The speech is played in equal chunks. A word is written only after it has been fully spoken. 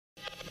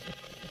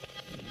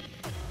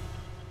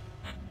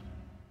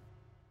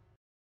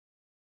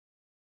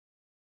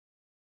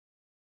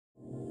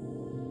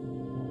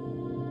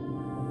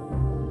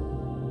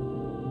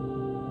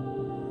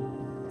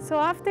So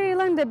after you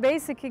learn the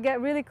basic, you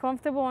get really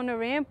comfortable on the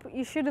ramp,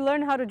 you should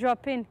learn how to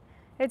drop in.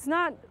 It's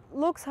not,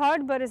 looks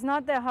hard, but it's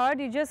not that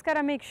hard. You just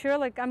gotta make sure,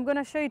 like I'm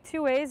gonna show you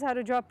 2 ways how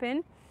to drop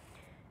in.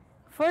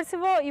 First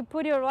of all, you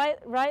put your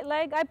right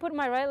leg. I put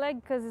my right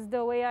leg because it's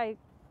the way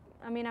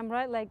I'm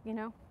right leg, you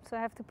know, so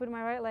I have to put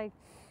my right leg.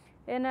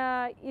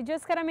 And you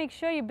just gotta make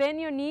sure you bend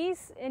your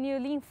knees and you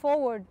lean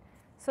forward.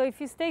 So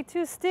if you stay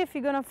too stiff,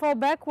 you're gonna fall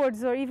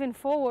backwards or even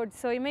forward.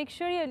 So you make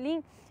sure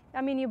you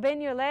you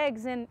bend your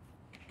legs and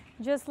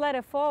just let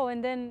it fall,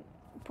 and then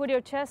put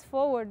your chest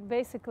forward,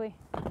 basically.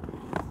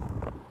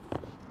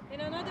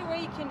 And another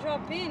way you can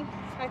drop in,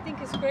 I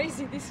think is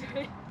crazy this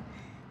way.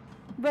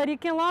 But you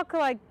can lock,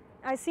 like,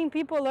 I've seen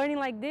people learning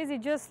like this. You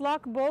just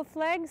lock both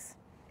legs,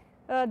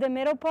 the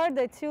middle part,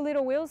 the 2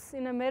 little wheels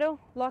in the middle,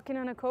 locking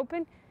on a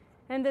coping.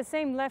 And the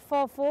same, left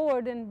fall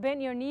forward and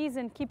bend your knees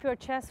and keep your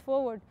chest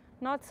forward.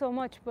 Not so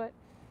much,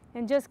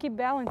 and just keep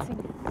balancing.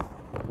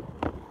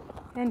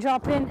 And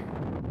drop in.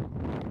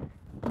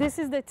 This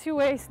is the 2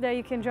 ways that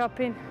you can drop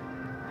in.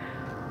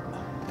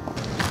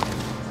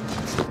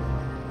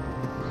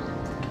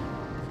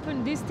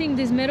 Put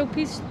this metal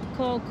piece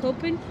called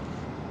coping,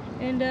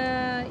 and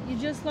you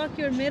just lock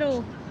your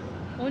middle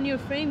on your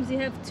frames. You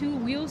have 2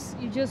 wheels,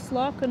 you just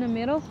lock on the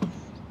middle,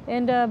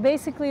 and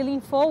basically lean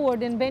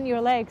forward and bend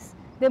your legs.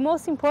 The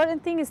most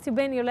important thing is to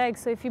bend your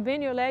legs. So if you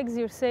bend your legs,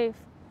 you're safe.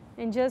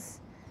 And just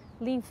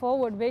lean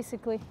forward,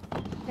 basically,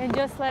 and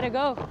just let it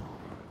go,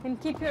 and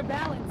keep your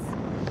balance.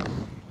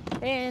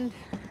 And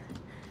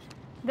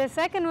the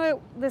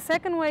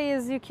second way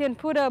is you can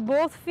put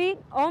both feet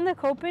on the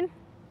coping,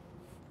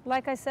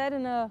 like I said,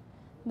 in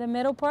the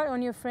middle part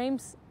on your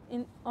frames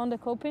on the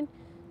coping,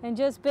 and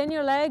just bend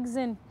your legs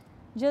and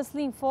just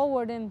lean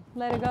forward and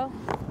let it go,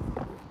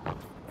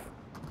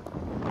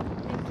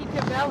 and keep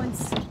your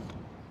balance.